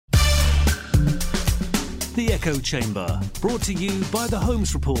The Echo Chamber, brought to you by The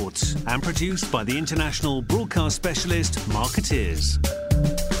Holmes Report and produced by the international broadcast specialist Marketeers.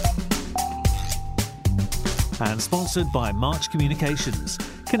 And sponsored by March Communications,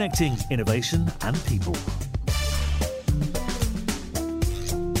 connecting innovation and people.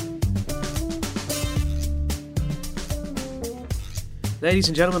 Ladies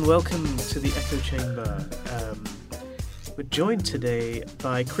and gentlemen, welcome to the Echo Chamber. We're joined today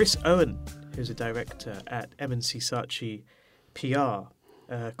by Chris Owen, who's a director at M&C Saatchi PR.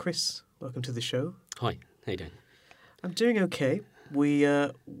 Chris, welcome to the show. Hi, how you doing? I'm doing okay.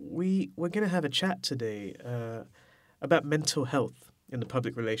 We're going to have a chat today about mental health in the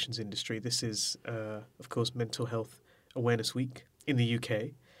public relations industry. This is, of course, Mental Health Awareness Week in the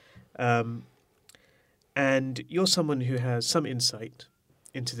UK. And you're someone who has some insight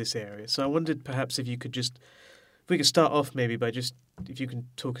into this area. So I wondered perhaps if we could start off maybe by if you can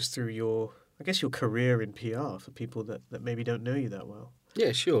talk us through your career in PR for people that maybe don't know you that well.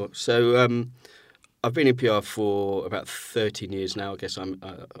 Yeah, sure. So I've been in PR for about 13 years now. I guess I'm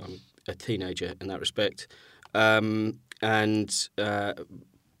a teenager in that respect. And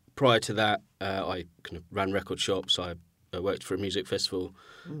prior to that, I kind of ran record shops. I worked for a music festival,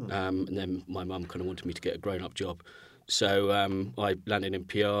 and then my mum kind of wanted me to get a grown-up job. So I landed in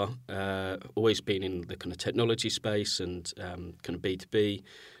PR, always been in the kind of technology space and kind of B2B,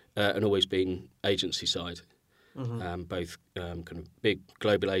 and always been agency side, both kind of big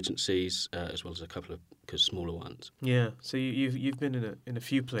global agencies as well as a couple of smaller ones. Yeah, so you've been in a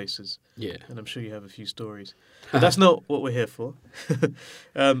few places. Yeah, and I'm sure you have a few stories. But that's not what we're here for.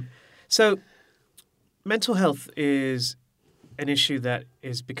 So mental health is an issue that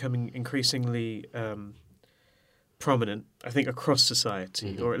is becoming increasingly prominent, I think, across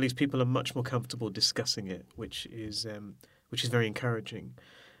society, or at least people are much more comfortable discussing it, which is very encouraging.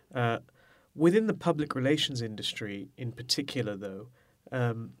 Within the public relations industry, in particular, though,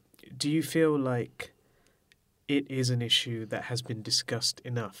 do you feel like it is an issue that has been discussed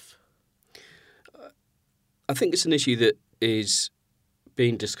enough? I think it's an issue that is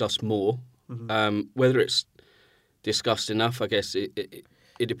being discussed more. Whether it's discussed enough, I guess it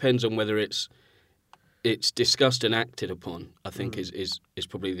depends on whether it's discussed and acted upon. I think is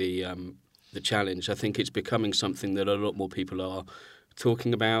probably the challenge. I think it's becoming something that a lot more people are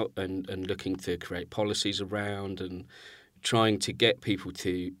talking about and looking to create policies around and trying to get people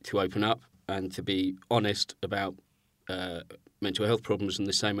to open up and to be honest about mental health problems in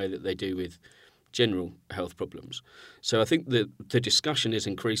the same way that they do with general health problems. So I think the discussion is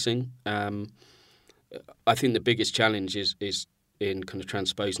increasing. I think the biggest challenge is in kind of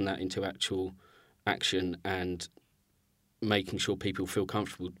transposing that into actual action and making sure people feel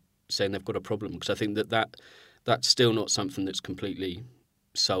comfortable saying they've got a problem, because I think that's still not something that's completely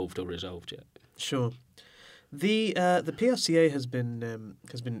solved or resolved yet. Sure. The PRCA has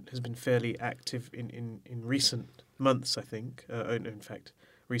been fairly active in recent months, I think. In fact,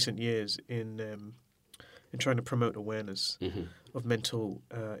 recent years in trying to promote awareness of mental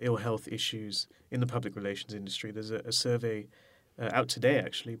ill health issues in the public relations industry. There's a survey out today,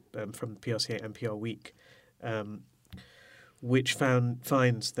 actually, from PRCA and PR Week, which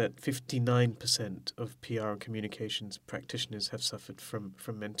finds that 59% of PR and communications practitioners have suffered from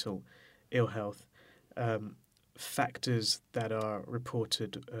mental ill health. Factors that are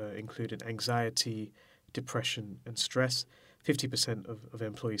reported included anxiety, depression, and stress. 50% of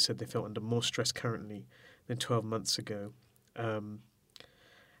employees said they felt under more stress currently than 12 months ago.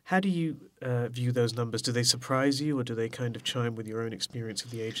 How do you view those numbers? Do they surprise you, or do they kind of chime with your own experience of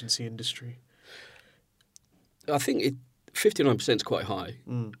the agency industry? I think 59% is quite high.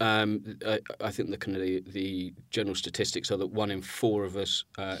 I think the general statistics are that 1 in 4 of us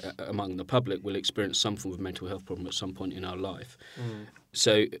among the public will experience some form of mental health problem at some point in our life.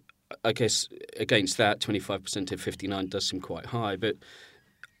 So I guess against that, 25% of 59 does seem quite high. But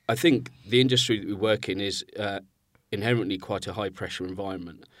I think the industry that we work in is inherently quite a high-pressure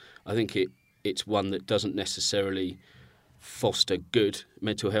environment. I think it's one that doesn't necessarily foster good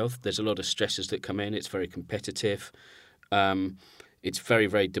mental health. There's a lot of stresses that come in. It's very competitive. It's very,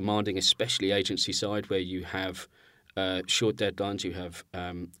 very demanding, especially agency side, where you have short deadlines. You have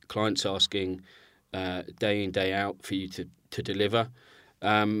clients asking day in, day out for you to deliver.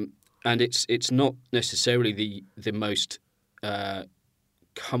 And it's not necessarily the most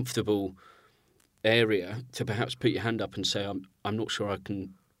comfortable area to perhaps put your hand up and say, I'm not sure I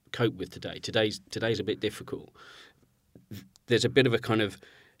can cope with today. Today's a bit difficult. There's a bit of a kind of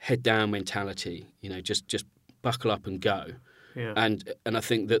head down mentality, just buckle up and go. Yeah. And I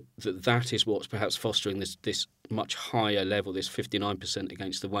think that is what's perhaps fostering this much higher level, this 59%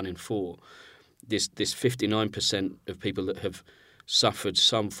 against the 1 in 4. this 59% of people that have suffered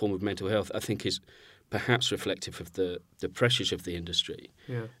some form of mental health, I think, is perhaps reflective of the pressures of the industry.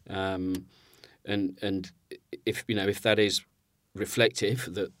 Yeah. And if that is reflective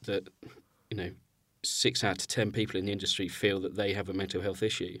that 6 out of 10 people in the industry feel that they have a mental health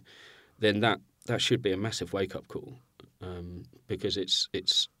issue, then that should be a massive wake up call, because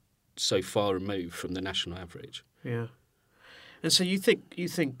it's so far removed from the national average. Yeah. And so you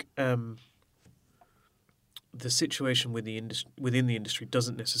think the situation within the industry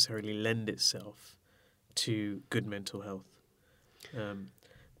doesn't necessarily lend itself to good mental health.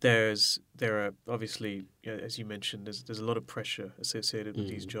 There are obviously, as you mentioned, there's a lot of pressure associated with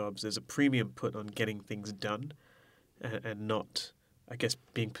these jobs. There's a premium put on getting things done, and not, I guess,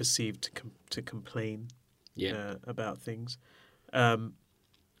 being perceived to complain about things.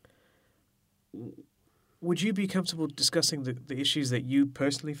 Would you be comfortable discussing the issues that you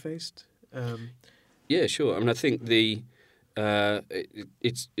personally faced? Yeah, sure. I mean, I think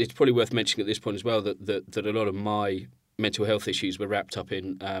it's probably worth mentioning at this point as well that a lot of my mental health issues were wrapped up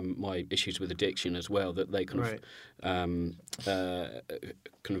in my issues with addiction as well. That they kind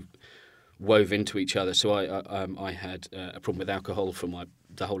of wove into each other. So I had a problem with alcohol for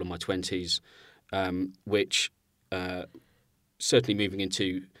the whole of my 20s, which certainly moving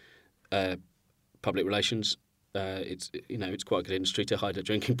into public relations. It's quite a good industry to hide a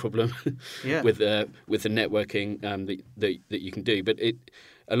drinking problem with the networking that you can do. But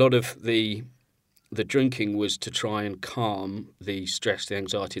a lot of the drinking was to try and calm the stress, the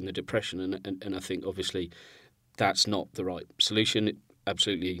anxiety, and the depression. And I think obviously that's not the right solution. It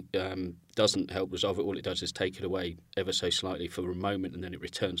absolutely doesn't help resolve it. All it does is take it away ever so slightly for a moment, and then it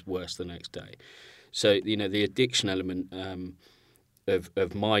returns worse the next day. So the addiction element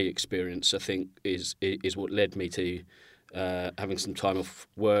of my experience, I think, is what led me to having some time off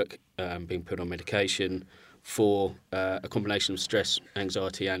work, being put on medication for a combination of stress,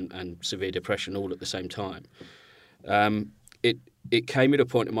 anxiety, and severe depression all at the same time. It came at a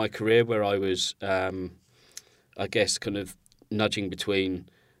point in my career where I was, I guess, kind of nudging between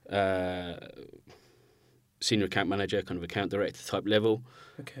senior account manager, kind of account director type level.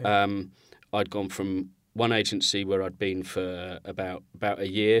 Okay. I'd gone from one agency where I'd been for about a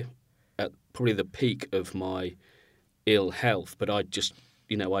year, at probably the peak of my ill health, but I'd just,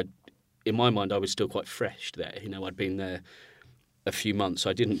 in my mind, I was still quite fresh there. I'd been there a few months.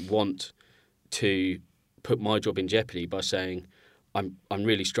 I didn't want to put my job in jeopardy by saying, I'm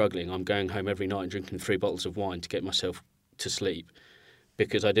really struggling. I'm going home every night and drinking 3 bottles of wine to get myself to sleep,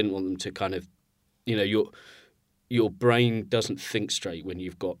 because I didn't want them to kind of, your brain doesn't think straight when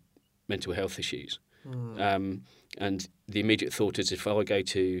you've got mental health issues. And the immediate thought is, if I go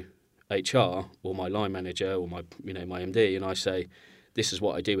to HR or my line manager or my MD and I say, this is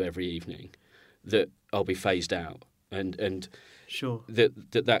what I do every evening, that I'll be phased out, and sure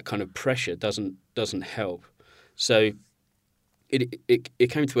that kind of pressure doesn't help. So it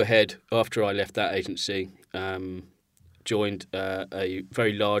came to a head after I left that agency, joined a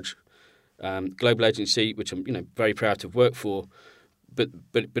very large global agency, which I'm very proud to have worked for. But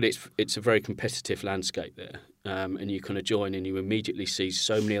it's a very competitive landscape there, and you kind of join and you immediately see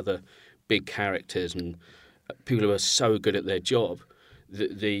so many other big characters and people who are so good at their job.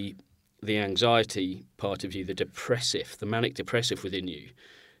 The anxiety part of you, the manic depressive within you,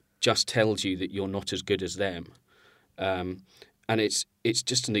 just tells you that you're not as good as them, and it's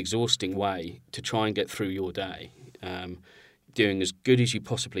just an exhausting way to try and get through your day, doing as good as you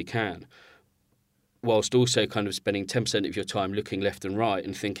possibly can, whilst also kind of spending 10% of your time looking left and right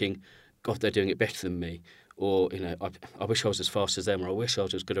and thinking, God, they're doing it better than me. Or, I wish I was as fast as them, or I wish I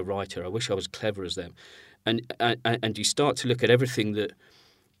was as good a writer, I wish I was clever as them. And you start to look at everything that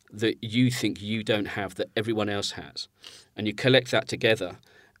you think you don't have that everyone else has. And you collect that together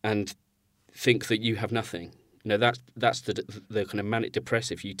and think that you have nothing. That's the kind of manic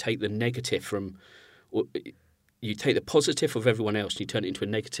depressive. You take the negative you take the positive of everyone else and you turn it into a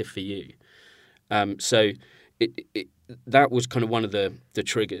negative for you. So that was kind of one of the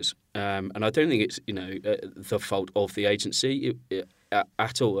triggers, and I don't think it's the fault of the agency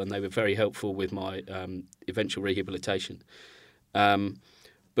at all, and they were very helpful with my eventual rehabilitation.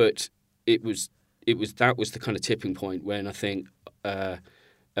 But that was the kind of tipping point when I think a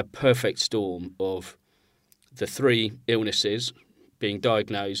perfect storm of the 3 illnesses being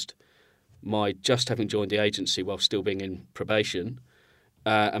diagnosed, my just having joined the agency while still being in probation.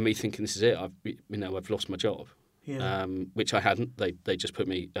 And me thinking, this is it. I've lost my job, which I hadn't. They just put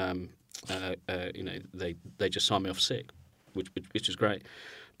me, they just signed me off sick, which is great.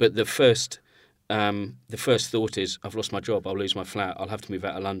 But the first thought is, I've lost my job. I'll lose my flat. I'll have to move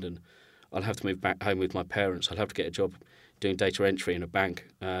out of London. I'll have to move back home with my parents. I'll have to get a job doing data entry in a bank.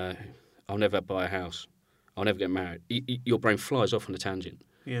 I'll never buy a house. I'll never get married. Your brain flies off on a tangent.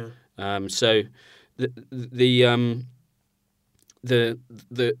 Yeah. So the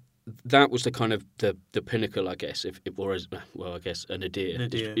that was the kind of the pinnacle, I guess, if it was, well, I guess a nadir.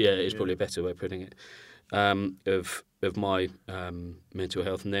 Is probably a better way of putting it, of my mental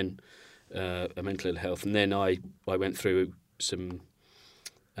health, and then a mental ill health, and then I went through some.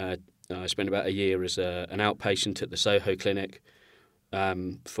 I spent about a year as an outpatient at the Soho clinic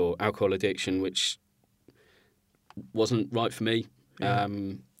for alcohol addiction, which wasn't right for me,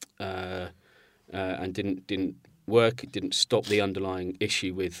 and didn't work. It didn't stop the underlying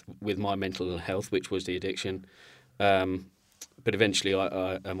issue with my mental health, which was the addiction. But eventually,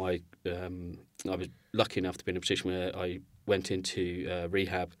 I was lucky enough to be in a position where I went into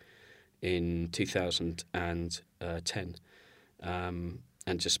rehab in 2010,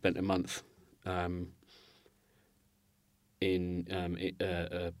 and just spent a month in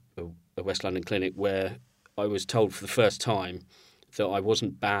a West London clinic where I was told for the first time that I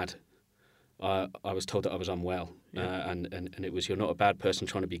wasn't bad. I was told that I was unwell, and it was, you're not a bad person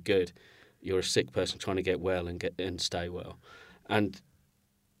trying to be good, you're a sick person trying to get well and stay well, and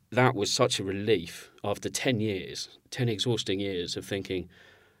that was such a relief after 10 exhausting years of thinking,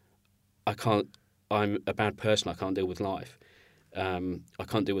 I'm a bad person, I can't deal with life, I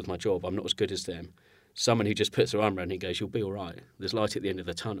can't deal with my job, I'm not as good as them. Someone who just puts their arm around and goes, you'll be all right, there's light at the end of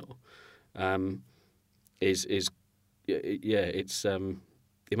the tunnel,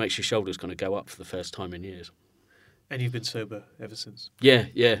 it makes your shoulders kind of go up for the first time in years. And you've been sober ever since? Yeah,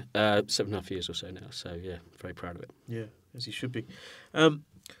 7.5 years or so now. So yeah, very proud of it. Yeah, as you should be.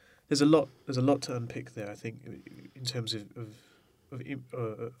 There's a lot to unpick there, I think, in terms of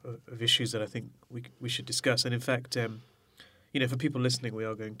issues that I think we should discuss. And in fact, for people listening, we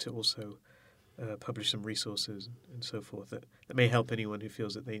are going to also publish some resources and so forth that may help anyone who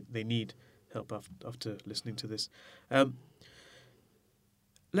feels that they need help after listening to this.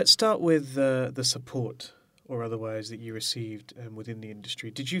 Let's start with the support or otherwise that you received within the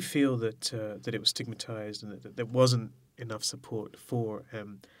industry. Did you feel that it was stigmatized and that there wasn't enough support for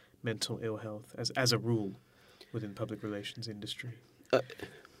mental ill health as a rule within public relations industry?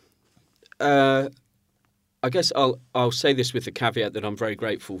 I guess I'll say this with the caveat that I'm very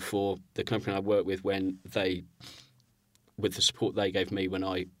grateful for the company I worked with with the support they gave me when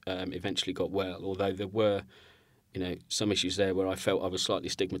I eventually got well, although there were some issues there where I felt I was slightly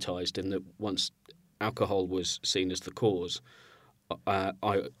stigmatised, and that once alcohol was seen as the cause,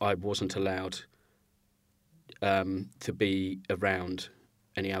 I wasn't allowed to be around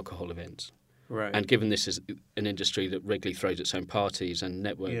any alcohol events. Right. And given this is an industry that regularly throws its own parties and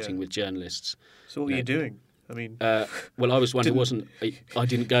networking with journalists. So what were you doing? I mean, well, I was one who wasn't. I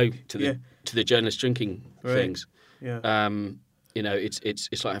didn't go to the journalist drinking things. Yeah.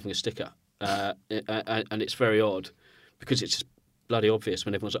 It's like having a sticker. And it's very odd because it's just bloody obvious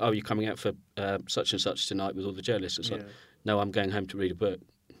when everyone's like, oh, you're coming out for such and such tonight with all the journalists. It's like, no, I'm going home to read a book.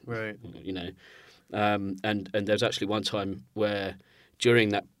 Right. And there's actually one time where during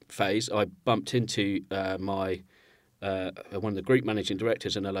that phase I bumped into one of the group managing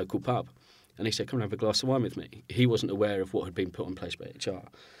directors in a local pub, and he said, come and have a glass of wine with me. He wasn't aware of what had been put in place by HR.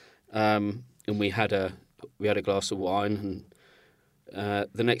 And we had a glass of wine, and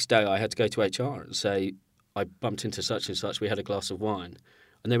the next day I had to go to HR and say, I bumped into such and such, we had a glass of wine.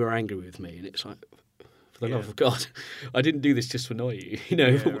 And they were angry with me. And it's like, for the love of God, I didn't do this just to annoy you.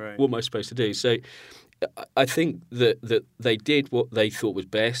 What am I supposed to do? So I think that they did what they thought was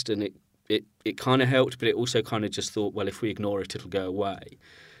best, and it kind of helped, but it also kind of just thought, well, if we ignore it, it'll go away.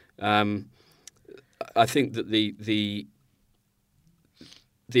 I think that the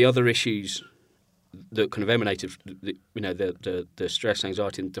other issues that kind of emanated, the stress,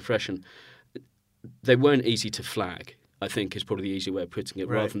 anxiety, and depression, they weren't easy to flag, I think, is probably the easy way of putting it,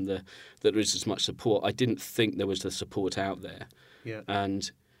 rather than that there is as much support. I didn't think there was the support out there. Yeah.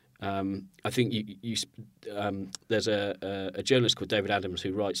 And I think there's a journalist called David Adams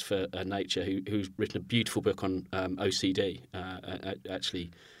who writes for Nature who's written a beautiful book on OCD,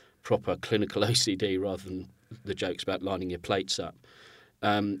 actually proper clinical OCD rather than the jokes about lining your plates up.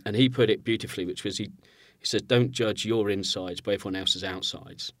 And he put it beautifully, which was he says, don't judge your insides by everyone else's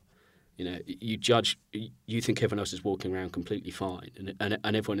outsides. You think everyone else is walking around completely fine, and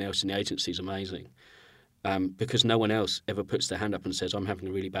everyone else in the agency is amazing, because no one else ever puts their hand up and says, I'm having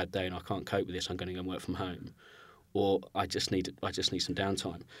a really bad day and I can't cope with this, I'm going to go and work from home, or I just need some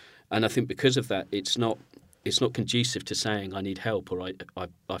downtime. And I think because of that, it's not conducive to saying I need help or I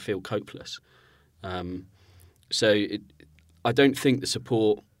feel copeless. I don't think the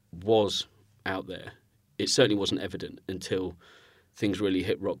support was out there. It certainly wasn't evident until things really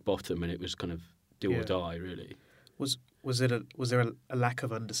hit rock bottom, and it was kind of do or die, really. Was there a lack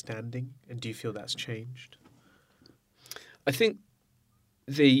of understanding, and do you feel that's changed? I think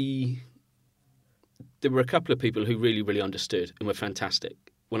there were a couple of people who really, really understood and were fantastic.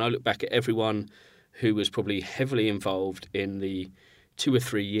 When I look back at everyone who was probably heavily involved in the 2 or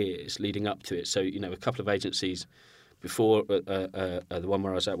 3 years leading up to it, so a couple of agencies before the one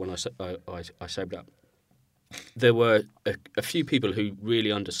where I was at when I sobered up, there were a few people who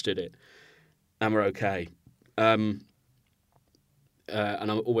really understood it and were okay. And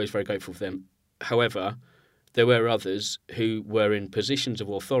I'm always very grateful for them. However, there were others who were in positions of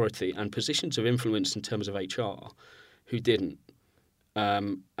authority and positions of influence in terms of HR who didn't.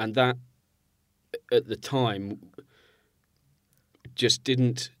 And that, at the time, just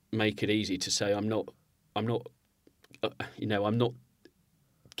didn't make it easy to say, I'm not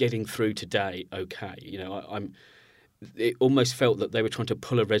getting through today okay. It almost felt that they were trying to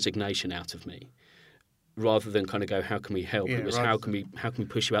pull a resignation out of me, rather than kind of go, how can we help? It was how can we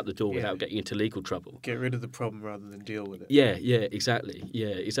push you out the door without getting into legal trouble? Get rid of the problem rather than deal with it. Yeah, exactly. Yeah,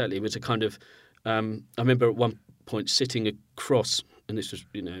 exactly. It was a kind of. I remember at one point sitting across, and this was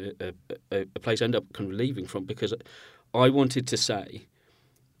a place I ended up kind of leaving from because I wanted to say,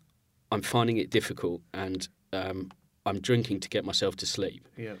 I'm finding it difficult, and I'm drinking to get myself to sleep.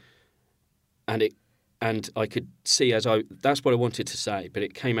 Yeah. And I could see that's what I wanted to say, but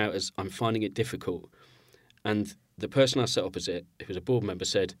it came out as I'm finding it difficult. And the person I sat opposite, who was a board member,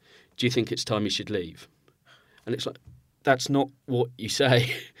 said, do you think it's time you should leave? And it's like, that's not what you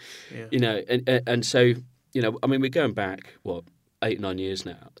say. Yeah. And so, we're going back, 8, 9 years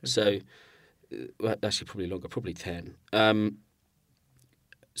now. Okay. So, actually probably longer, probably 10.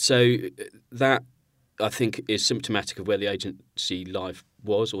 So that, I think, is symptomatic of where the agency life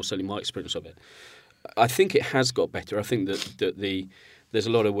was, or certainly my experience of it. I think it has got better. I think that there's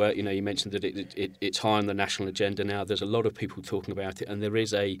a lot of work. You mentioned that it's high on the national agenda now. There's a lot of people talking about it, and there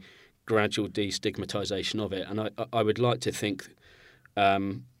is a gradual destigmatisation of it. And I would like to think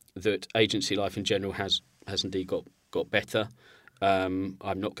that agency life in general has indeed got better. I'm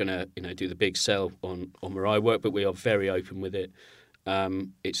not going to do the big sell on where I work, but we are very open with it.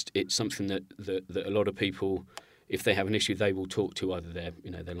 It's something that a lot of people, if they have an issue, they will talk to either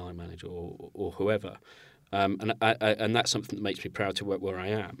their line manager or whoever, and that's something that makes me proud to work where I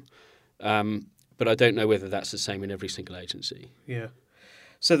am. But I don't know whether that's the same in every single agency. Yeah.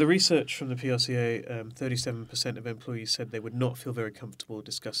 So the research from the PRCA, 37% of employees said they would not feel very comfortable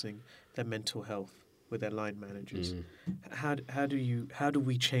discussing their mental health with their line managers. How do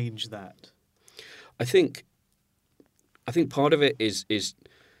we change that? I think part of it is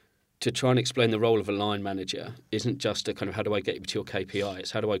to try and explain the role of a line manager isn't just a kind of how do I get you to your KPI.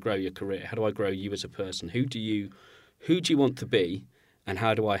 It's how do I grow your career? How do I grow you as a person? Who do you want to be, and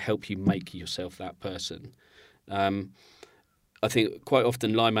how do I help you make yourself that person? I think quite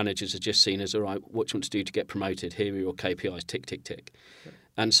often line managers are just seen as, all right, what do you want to do to get promoted? Here are your KPIs, tick, tick, tick. Okay.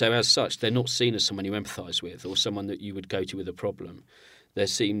 And so as such, they're not seen as someone you empathise with or someone that you would go to with a problem.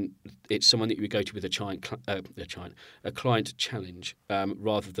 It's someone that you would go to with a client challenge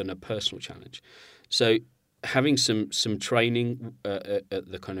rather than a personal challenge. So having some training at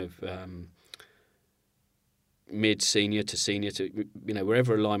the kind of mid-senior to senior to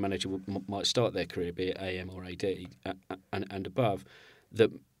wherever a line manager might start their career, be it AM or AD and above, that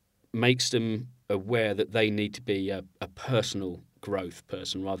makes them aware that they need to be a personal growth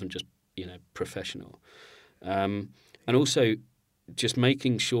person rather than just professional, and also just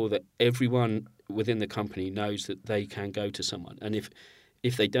making sure that everyone within the company knows that they can go to someone, and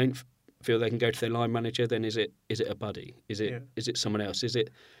if they don't feel they can go to their line manager, then is it a buddy? Is it someone else?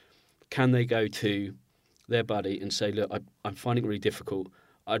 Can they go to their buddy and say, look, I'm finding it really difficult.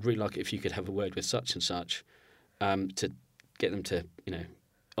 I'd really like it if you could have a word with such and such to get them to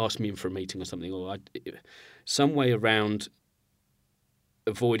ask me in for a meeting or something, or some way around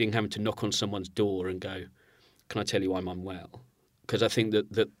avoiding having to knock on someone's door and go, can I tell you I'm unwell? Because I think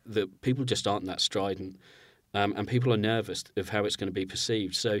that people just aren't that strident, and people are nervous of how it's going to be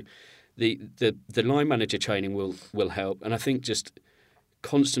perceived. So the line manager training will help, and I think just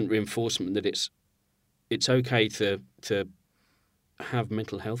constant reinforcement that it's okay to have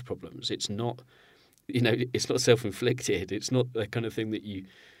mental health problems. It's not it's not self-inflicted. It's not the kind of thing that you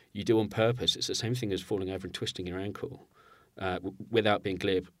do on purpose. It's the same thing as falling over and twisting your ankle, without being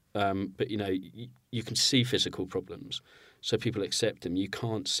glib. But you can see physical problems, so people accept them. You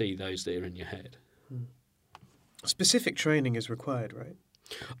can't see those that are in your head. Specific training is required, right?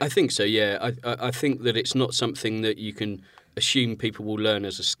 I think so. Yeah, I think that it's not something that you can assume people will learn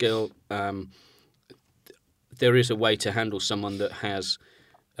as a skill. There is a way to handle someone that has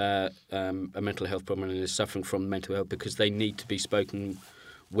a mental health problem and is suffering from mental health, because they need to be spoken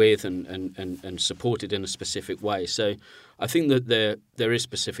with and supported in a specific way. So I think that there is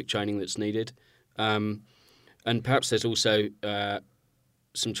specific training that's needed, and perhaps there's also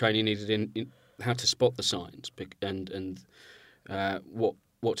some training needed in how to spot the signs and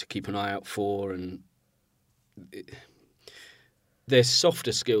what to keep an eye out for, and they're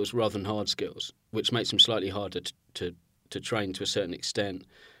softer skills rather than hard skills, which makes them slightly harder to train to a certain extent.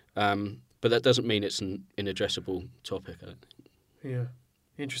 But that doesn't mean it's an inaddressable topic, I don't think. Yeah,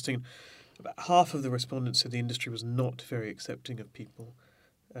 interesting. About half of the respondents said the industry was not very accepting of people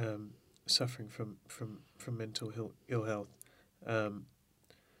suffering from mental ill health.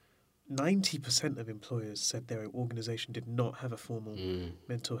 90% of employers said their organisation did not have a formal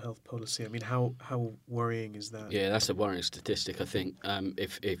mental health policy. I mean, how worrying is that? Yeah, that's a worrying statistic. I think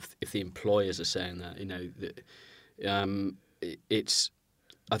if the employers are saying that,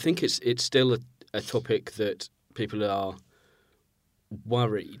 I think it's still a topic that people are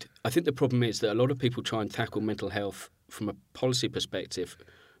worried. I think the problem is that a lot of people try and tackle mental health from a policy perspective,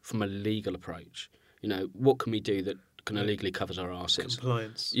 from a legal approach. What can we do that kind of legally covers our arses?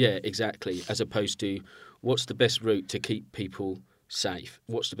 Compliance. Yeah, exactly. As opposed to what's the best route to keep people safe?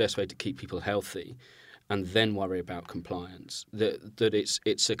 What's the best way to keep people healthy? And then worry about compliance. That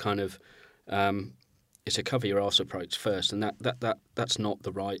it's a kind of it's a cover your arse approach first, and that's not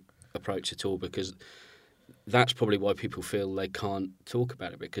the right approach at all, because that's probably why people feel they can't talk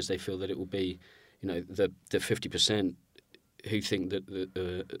about it, because they feel that it will be, the 50% who think that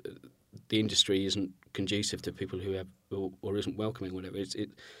the industry isn't conducive to people who have or isn't welcoming, whatever.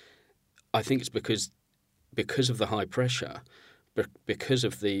 I think it's because of the high pressure, because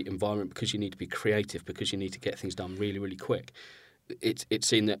of the environment, because you need to be creative, because you need to get things done really, really quick. It's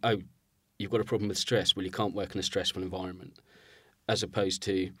seen that, you've got a problem with stress. Well, you can't work in a stressful environment, as opposed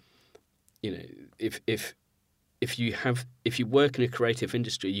to, if you work in a creative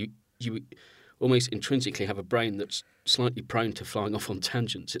industry, you almost intrinsically have a brain that's slightly prone to flying off on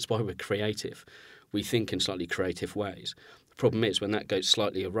tangents. It's why we're creative. We think in slightly creative ways. The problem is when that goes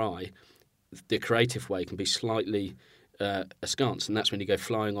slightly awry, the creative way can be slightly askance, and that's when you go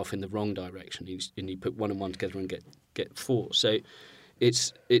flying off in the wrong direction, and you put one and one together and get four. So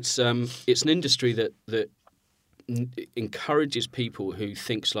it's an industry that encourages people who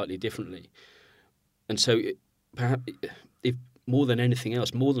think slightly differently, and so perhaps if more than anything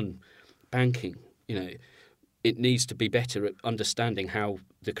else, more than banking, it needs to be better at understanding how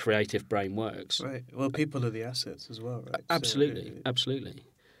the creative brain works. Right. Well, people are the assets as well, right? Absolutely, absolutely.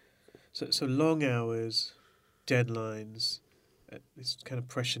 So long hours, deadlines, this kind of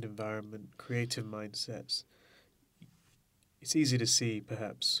pressured environment, creative mindsets. It's easy to see,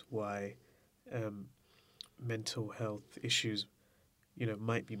 perhaps, why mental health issues,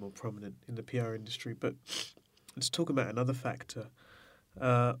 might be more prominent in the PR industry. But let's talk about another factor.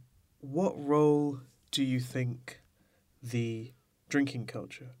 What role do you think the drinking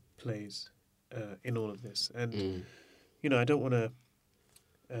culture plays in all of this? And, I don't want to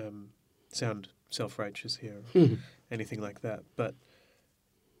sound self-righteous here or anything like that, but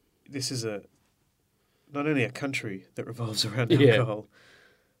this is not only a country that revolves around alcohol,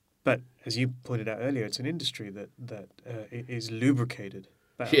 but as you pointed out earlier, it's an industry that is lubricated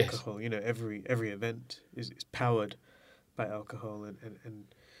by alcohol. Every event is powered by alcohol, and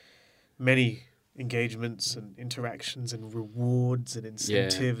many engagements and interactions and rewards and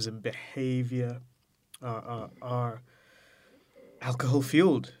incentives and behaviour are alcohol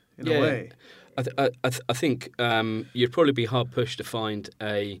fueled in a way. I think you'd probably be hard pushed to find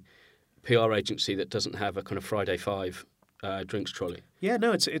a PR agency that doesn't have a kind of Friday 5 drinks trolley. Yeah,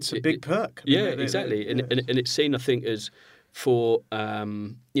 no, it's a big perk. Exactly, and it's seen, I think, as for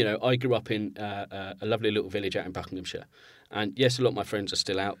I grew up in a lovely little village out in Buckinghamshire, and yes, a lot of my friends are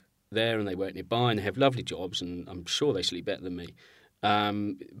still out there, and they work nearby, and they have lovely jobs, and I'm sure they sleep better than me,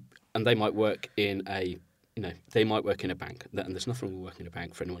 and they might work in a bank, and there's nothing wrong with working in a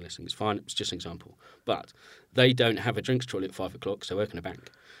bank for anyone listening. It's fine. It's just an example, but they don't have a drinks trolley at 5 o'clock, so they work in a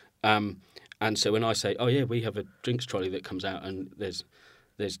bank. And so when I say, oh yeah, we have a drinks trolley that comes out, and there's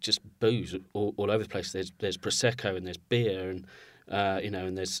just booze all over the place. There's prosecco and there's beer and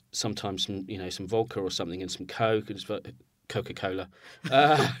and there's sometimes some vodka or something and some Coke and Coca-Cola.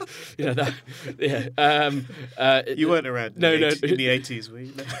 You weren't around in the 80s, were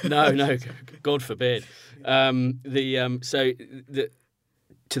you? No, God forbid. To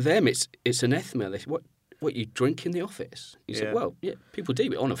them it's anathema. They say, what you drink in the office? You say, well, yeah, people do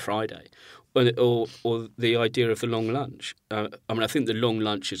it on a Friday. or the idea of the long lunch. I mean, I think the long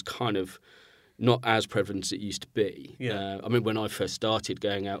lunch is kind of not as prevalent as it used to be. Yeah. I mean, when I first started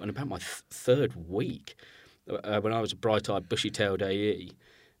going out, and about my third week, when I was a bright-eyed, bushy-tailed AE,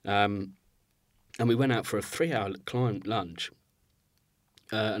 and we went out for a 3-hour client lunch,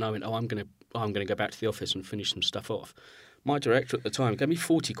 and I went, I'm going to go back to the office and finish some stuff off. My director at the time gave me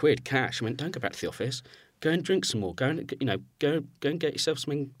 40 quid cash. I went, don't go back to the office. Go and drink some more. Go and get yourself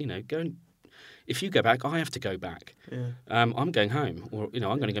something. Go and. If you go back, I have to go back. Yeah. I'm going home, or I'm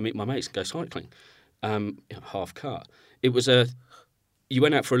going to go meet my mates and go cycling. Half cut. It was you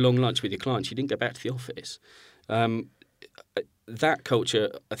went out for a long lunch with your clients. You didn't go back to the office. That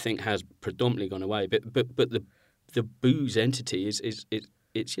culture, I think, has predominantly gone away. But the booze entity is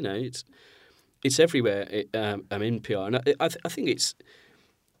it's everywhere. I'm in PR, and I think it's.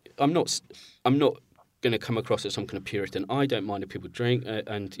 I'm not going to come across as some kind of Puritan. I don't mind if people drink,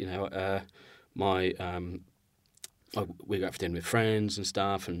 and we go out for dinner with friends and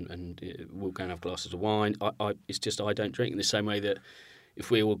stuff, and we'll go and have glasses of wine. It's just I don't drink in the same way that if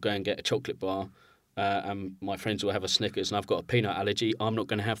we all go and get a chocolate bar, and my friends will have a Snickers, and I've got a peanut allergy, I'm not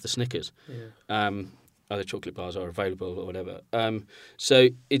going to have the Snickers. Yeah. Other chocolate bars are available or whatever. So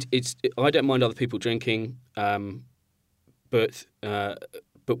I don't mind other people drinking, but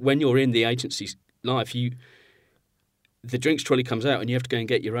when you're in the agency's life, the drinks trolley comes out and you have to go and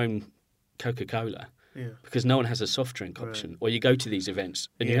get your own Coca-Cola. Yeah. Because no one has a soft drink option. Right. Or you go to these events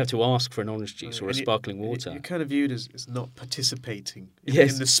and you have to ask for an orange juice or a sparkling water. You're kind of viewed as not participating in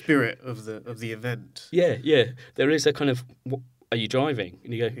the spirit of the event. Yeah. There is a kind of, are you driving?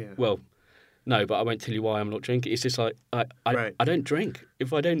 And you go, well, no, but I won't tell you why I'm not drinking. It's just like I don't drink.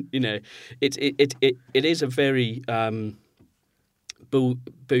 If I don't, it is a very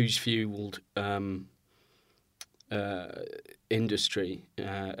booze fueled industry,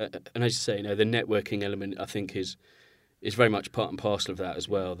 and as you say, the networking element I think is very much part and parcel of that as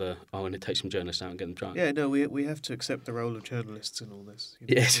well. I'm going to take some journalists out and get them drunk. Yeah, no, we have to accept the role of journalists in all this.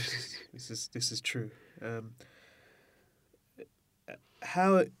 Yes, this is true.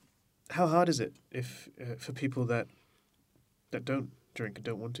 How hard is it if for people that don't drink and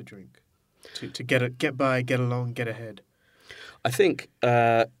don't want to drink to get by, get along, get ahead? I think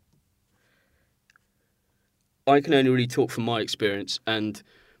I can only really talk from my experience, and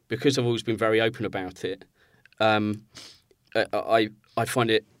because I've always been very open about it, I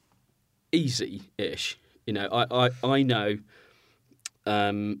find it easy-ish. I know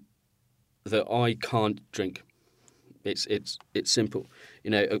that I can't drink. It's simple.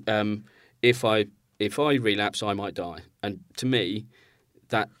 If I relapse, I might die, and to me,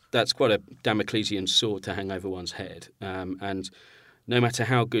 that's quite a Damoclesian sword to hang over one's head. And no matter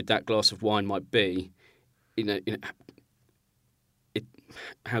how good that glass of wine might be,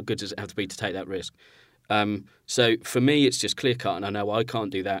 how good does it have to be to take that risk? So for me, it's just clear cut, and I know I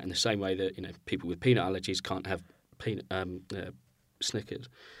can't do that in the same way that people with peanut allergies can't have Snickers.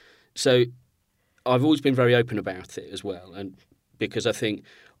 So I've always been very open about it as well, and because I think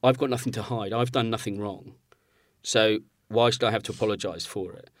I've got nothing to hide, I've done nothing wrong, so why should I have to apologise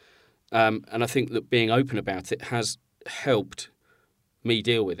for it? And I think that being open about it has helped me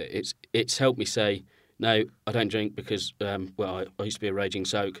deal with it. It's helped me say, no, I don't drink because, I used to be a raging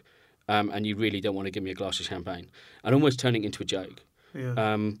soak, and you really don't want to give me a glass of champagne. And almost turning it into a joke.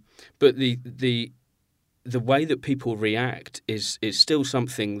 Yeah. But the way that people react is still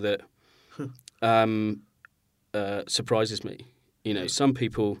something that surprises me. Some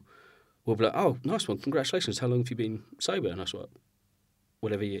people will be like, oh, nice one, congratulations, how long have you been sober? And I was like,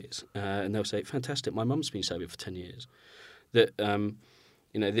 whatever years. And they'll say, fantastic, my mum's been sober for 10 years. That,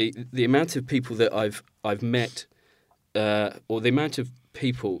 the amount of people that I've met, or the amount of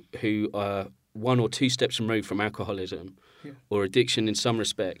people who are 1 or 2 steps removed from alcoholism or addiction in some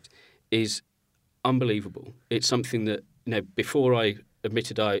respect is unbelievable. It's something that, before I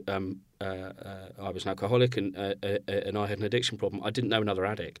admitted I was an alcoholic and I had an addiction problem, I didn't know another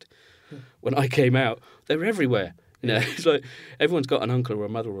addict. When I came out, they were everywhere. It's like everyone's got an uncle or a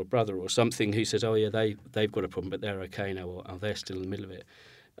mother or a brother or something who says, "Oh yeah, they've got a problem, but they're okay now," or they're still in the middle of it.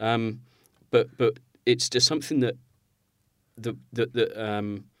 But it's just something that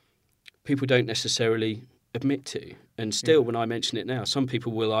people don't necessarily admit to. And still, when I mention it now, some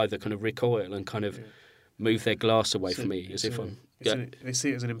people will either kind of recoil and kind of move their glass away from me as if I'm. They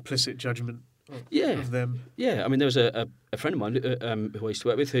see it as an implicit judgment of them. Yeah, I mean, there was a friend of mine who I used to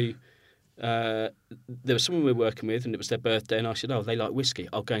work with who. There was someone we were working with, and it was their birthday, and I said, "Oh, they like whiskey.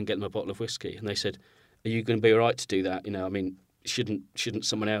 I'll go and get them a bottle of whiskey." And they said, "Are you going to be all right to do that?" I mean, shouldn't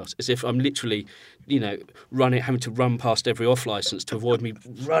someone else? As if I'm literally, having to run past every off license to avoid me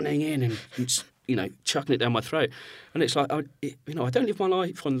running in and chucking it down my throat. And it's like, I don't live my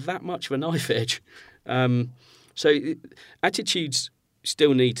life on that much of a knife edge. Attitudes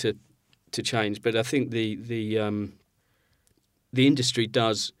still need to change, but I think the industry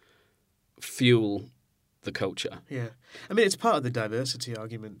does fuel the culture. Yeah. I mean, it's part of the diversity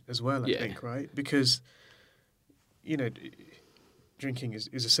argument as well, I Yeah. think, right? Because, drinking is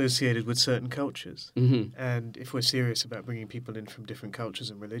associated with certain cultures. Mm-hmm. And if we're serious about bringing people in from different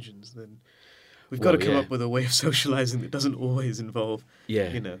cultures and religions, then we've got to come up with a way of socialising that doesn't always involve,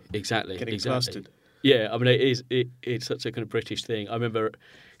 exactly getting plastered. Yeah, I mean, it's such a kind of British thing. I remember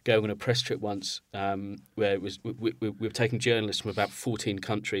going on a press trip once where it was we were taking journalists from about 14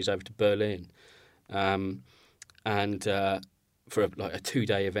 countries over to Berlin, and for a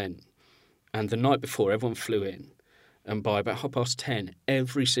 2-day event. And the night before, everyone flew in, and by about 10:30,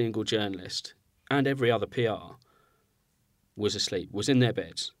 every single journalist and every other PR was asleep, was in their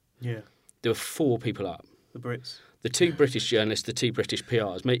beds. Yeah. There were 4 people up. The Brits. The 2 British journalists, the 2 British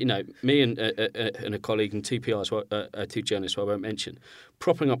PRs, me and a colleague and 2 PRs, 2 journalists who I won't mention,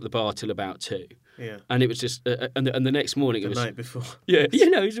 propping up the bar till about 2. Yeah. And it was just, and the next morning The it was... night before. Yeah,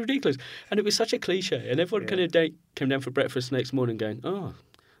 it was ridiculous. And it was such a cliche. And everyone Yeah. kind of came down for breakfast the next morning going,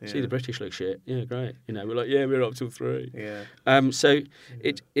 see, the British look shit. Yeah, great. We're like, we're up till 3. Yeah. So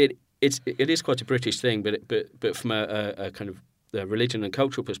it is quite a British thing, but from a kind of a religion and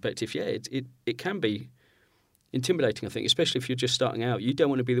cultural perspective, it can be intimidating, I think, especially if you're just starting out. You don't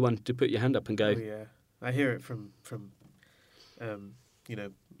want to be the one to put your hand up and go... Oh, yeah. I hear it from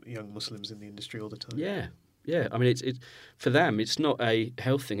young Muslims in the industry all the time. Yeah. I mean, it's for them, it's not a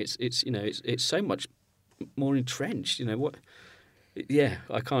health thing. It's so much more entrenched. Yeah,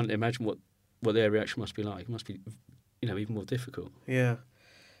 I can't imagine what their reaction must be like. It must be, even more difficult. Yeah.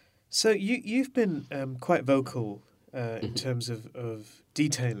 So you've been quite vocal in terms of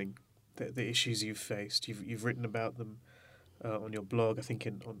detailing the issues you've faced. You've written about them on your blog, I think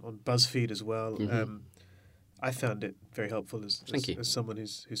on BuzzFeed as well. Mm-hmm. I found it very helpful as someone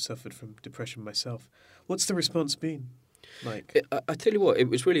who's suffered from depression myself. What's the response been like? I tell you what, it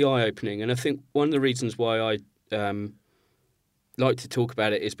was really eye-opening, and I think one of the reasons why I like to talk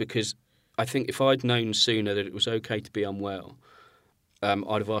about it is because I think if I'd known sooner that it was okay to be unwell,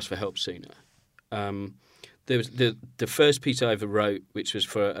 I'd have asked for help sooner. There was the first piece I ever wrote, which was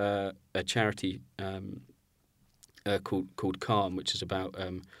for a charity called Calm, which is about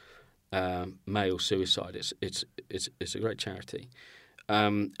male suicide. It's a great charity,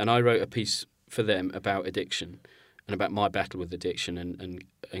 and I wrote a piece for them about addiction and about my battle with addiction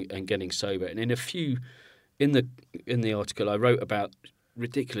and getting sober. And in the article, I wrote about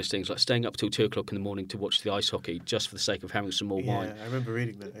ridiculous things like staying up till 2:00 in the morning to watch the ice hockey just for the sake of having some more wine. Yeah, I remember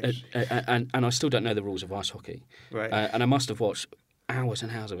reading that. Actually. And I still don't know the rules of ice hockey. Right. And I must have watched hours and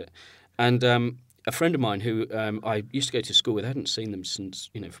hours of it. And a friend of mine who I used to go to school with, I hadn't seen them since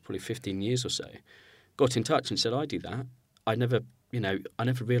for probably 15 years or so, got in touch and said, "I do that. I never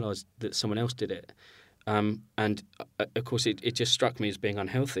realised that someone else did it." And of course, it just struck me as being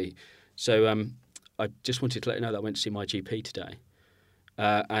unhealthy. So I just wanted to let you know that I went to see my GP today.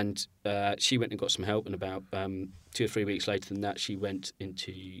 And she went and got some help, and about 2 or 3 weeks later than that, she went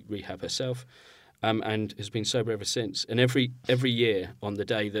into rehab herself, and has been sober ever since. And every year on the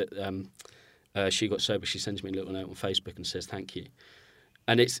day that she got sober, she sends me a little note on Facebook and says thank you.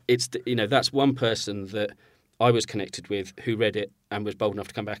 And it's that's one person that I was connected with who read it and was bold enough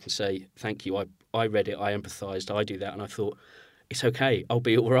to come back and say thank you. I read it, I empathised, I do that, and I thought it's okay, I'll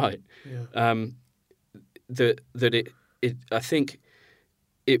be all right. Yeah. I think.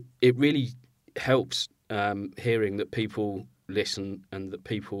 It really helps hearing that people listen and that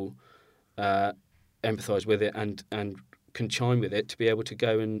people empathise with it and can chime with it to be able to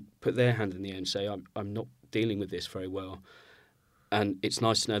go and put their hand in the air and say, I'm not dealing with this very well. And it's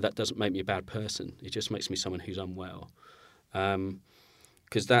nice to know that doesn't make me a bad person. It just makes me someone who's unwell.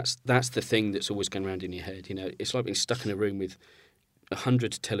 Because that's the thing that's always going around in your head. It's like being stuck in a room with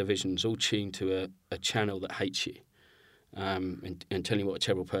 100 televisions all tuned to a channel that hates you. And telling you what a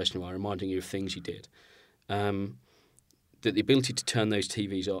terrible person you are, reminding you of things you did. That the ability to turn those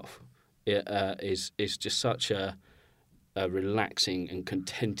TVs off is just such a relaxing and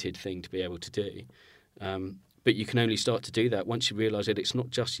contented thing to be able to do. But you can only start to do that once you realise that it's not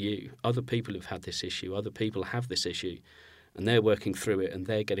just you. Other people have had this issue. Other people have this issue, and they're working through it, and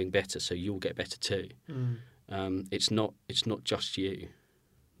they're getting better. So you'll get better too. It's not just you.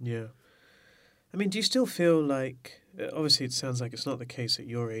 Yeah. I mean, do you still feel like, obviously it sounds like it's not the case at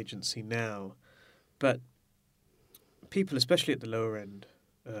your agency now, but people, especially at the lower end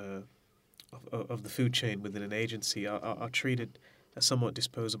of the food chain within an agency, are treated as somewhat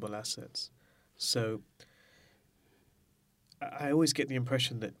disposable assets. So I always get the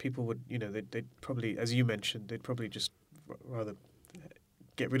impression that people would, they'd probably, as you mentioned, they'd probably just rather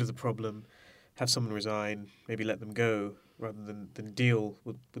get rid of the problem, have someone resign, maybe let them go, rather than deal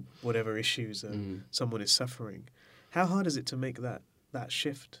with whatever issues someone is suffering. How hard is it to make that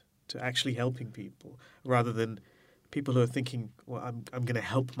shift to actually helping people, rather than people who are thinking, well, I'm going to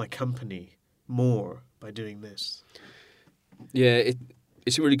help my company more by doing this? Yeah,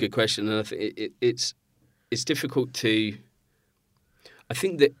 it's a really good question, and I think it's difficult to. I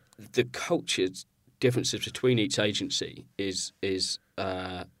think that the culture differences between each agency is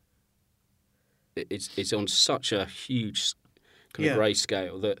on such a huge kind of grey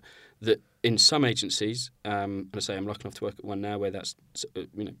scale that in some agencies, and I say I'm lucky enough to work at one now where that's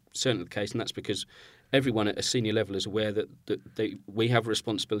certainly the case, and that's because everyone at a senior level is aware that we have a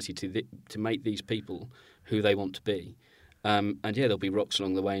responsibility to make these people who they want to be. And there'll be rocks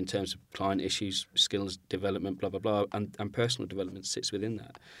along the way in terms of client issues, skills development, blah, blah, blah, and personal development sits within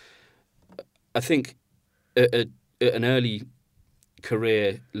that. I think at an early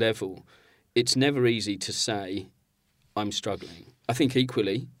career level, it's never easy to say, I'm struggling. I think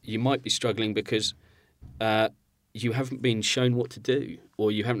equally, you might be struggling because you haven't been shown what to do,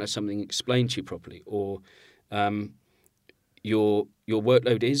 or you haven't had something explained to you properly, or your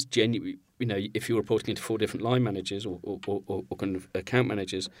workload is genuinely. If you're reporting into 4 different line managers or kind of account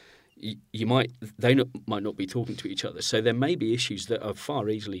managers, they might not be talking to each other. So there may be issues that are far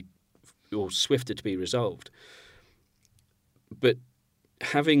easily or swifter to be resolved. But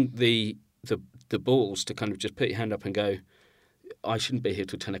having the balls to kind of just put your hand up and go, I shouldn't be here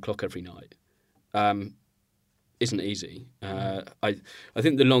till 10 o'clock every night, isn't easy. I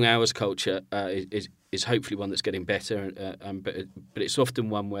think the long hours culture is hopefully one that's getting better, but it's often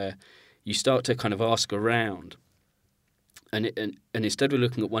one where you start to kind of ask around, and instead of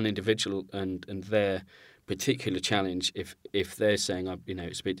looking at one individual and their particular challenge, if they're saying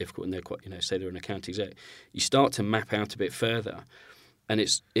it's a bit difficult and they're quite say they're an account exec, you start to map out a bit further, and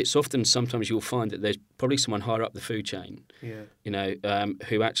it's often sometimes you'll find that there's probably someone higher up the food chain,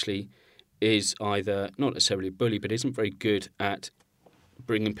 who actually is either not necessarily a bully but isn't very good at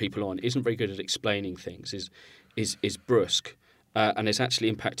bringing people on, isn't very good at explaining things, is brusque. And it's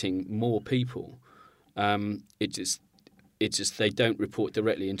actually impacting more people. It's just they don't report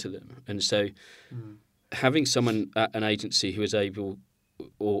directly into them, and so having someone at an agency who is able,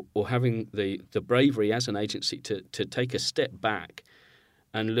 or having the bravery as an agency to take a step back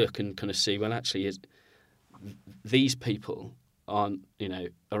and look and kind of see, well, actually, these people are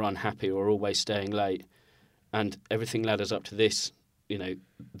unhappy or always staying late, and everything ladders up to this.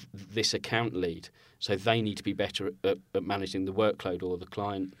 This account lead, so they need to be better at managing the workload or the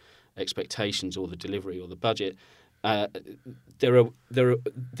client expectations or the delivery or the budget.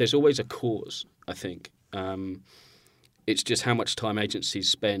 There's always a cause, I think. It's just how much time agencies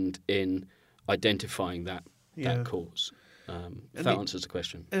spend in identifying that cause. If that answers the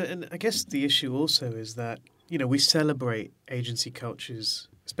question. And I guess the issue also is that we celebrate agency cultures,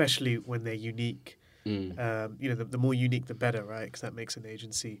 especially when they're unique. The more unique, the better, right? Because that makes an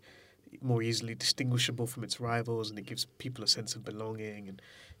agency more easily distinguishable from its rivals, and it gives people a sense of belonging. And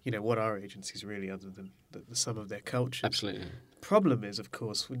what are agencies really, other than the sum of their cultures? Absolutely. The problem is, of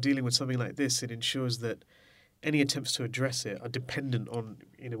course, when dealing with something like this, it ensures that any attempts to address it are dependent on,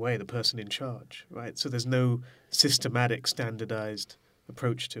 in a way, the person in charge, right? So there's no systematic, standardized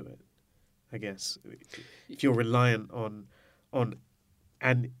approach to it. I guess if you're reliant on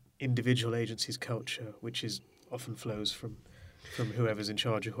an individual agency's culture, which often flows from whoever's in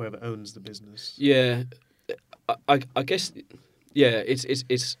charge or whoever owns the business. Yeah, I guess. Yeah,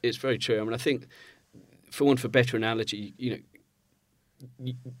 it's very true. I mean, I think, for want of a better analogy, you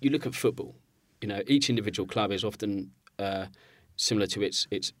look at football. Each individual club is often similar to its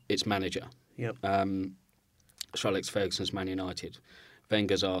manager. Yep. Sir Alex Ferguson's Man United,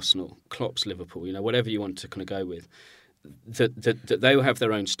 Wenger's Arsenal, Klopp's Liverpool. Whatever you want to kind of go with. That they will have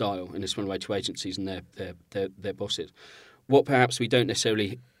their own style in this one way to agencies and their bosses. What perhaps we don't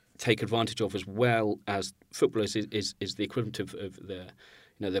necessarily take advantage of as well as footballers is the equivalent of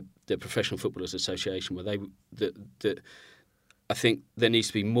the Professional Footballers Association, where I think there needs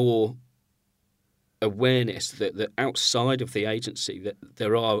to be more awareness that outside of the agency that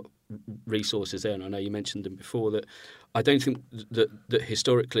there are resources there, and I know you mentioned them before. That I don't think that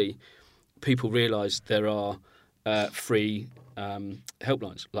historically people realise there are free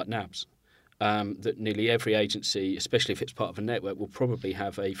helplines like NABs. That nearly every agency, especially if it's part of a network, will probably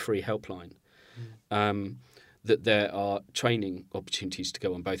have a free helpline. that there are training opportunities to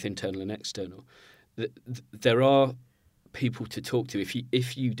go on, both internal and external. There are people to talk to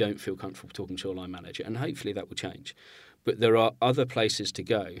if you don't feel comfortable talking to your line manager, and hopefully that will change. But there are other places to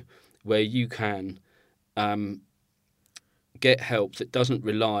go where you can get help that doesn't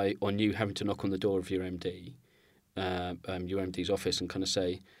rely on you having to knock on the door of your MD, your MD's office, and kind of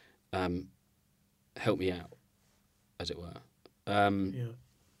say, "Help me out," as it were.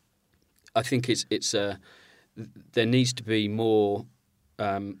 I think it's there needs to be more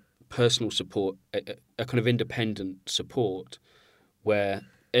personal support, a kind of independent support, where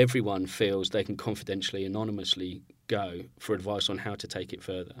everyone feels they can confidentially, anonymously go for advice on how to take it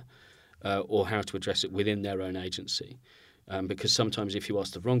further, or how to address it within their own agency. Because sometimes if you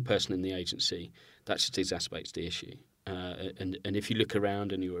ask the wrong person in the agency, that just exacerbates the issue. And if you look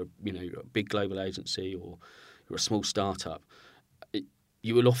around and you're a big global agency or you're a small startup,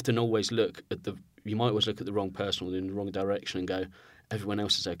 you will often always look at you might always look at the wrong person or in the wrong direction and go, everyone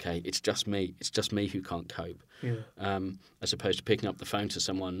else is okay. It's just me. It's just me who can't cope. Yeah. As opposed to picking up the phone to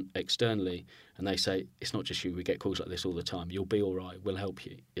someone externally and they say, it's not just you. We get calls like this all the time. You'll be all right. We'll help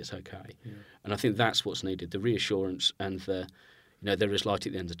you. It's okay. Yeah. And I think that's what's needed, the reassurance and there is light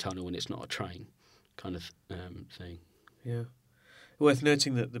at the end of the tunnel and it's not a train kind of thing. Yeah. Worth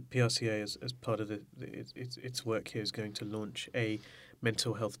noting that the PRCA, as part of its work here, is going to launch a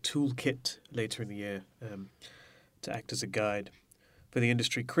mental health toolkit later in the year to act as a guide for the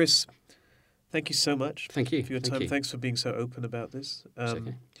industry. Chris, thank you so much. Thank you for your time. Thanks for being so open about this.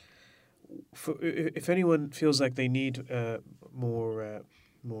 Okay. If anyone feels like they need more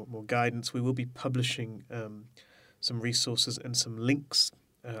guidance, we will be publishing some resources and some links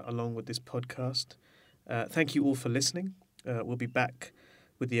along with this podcast. Thank you all for listening. We'll be back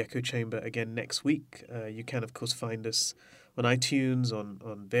with the Echo Chamber again next week. You can, of course, find us on iTunes,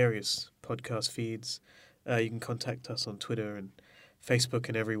 on various podcast feeds. You can contact us on Twitter and Facebook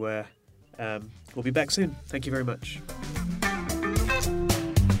and everywhere. We'll be back soon. Thank you very much.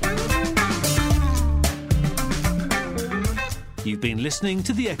 You've been listening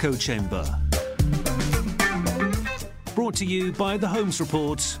to the Echo Chamber. Brought to you by The Holmes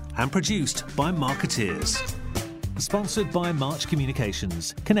Report and produced by Marketeers. Sponsored by March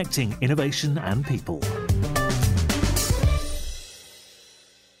Communications, connecting innovation and people.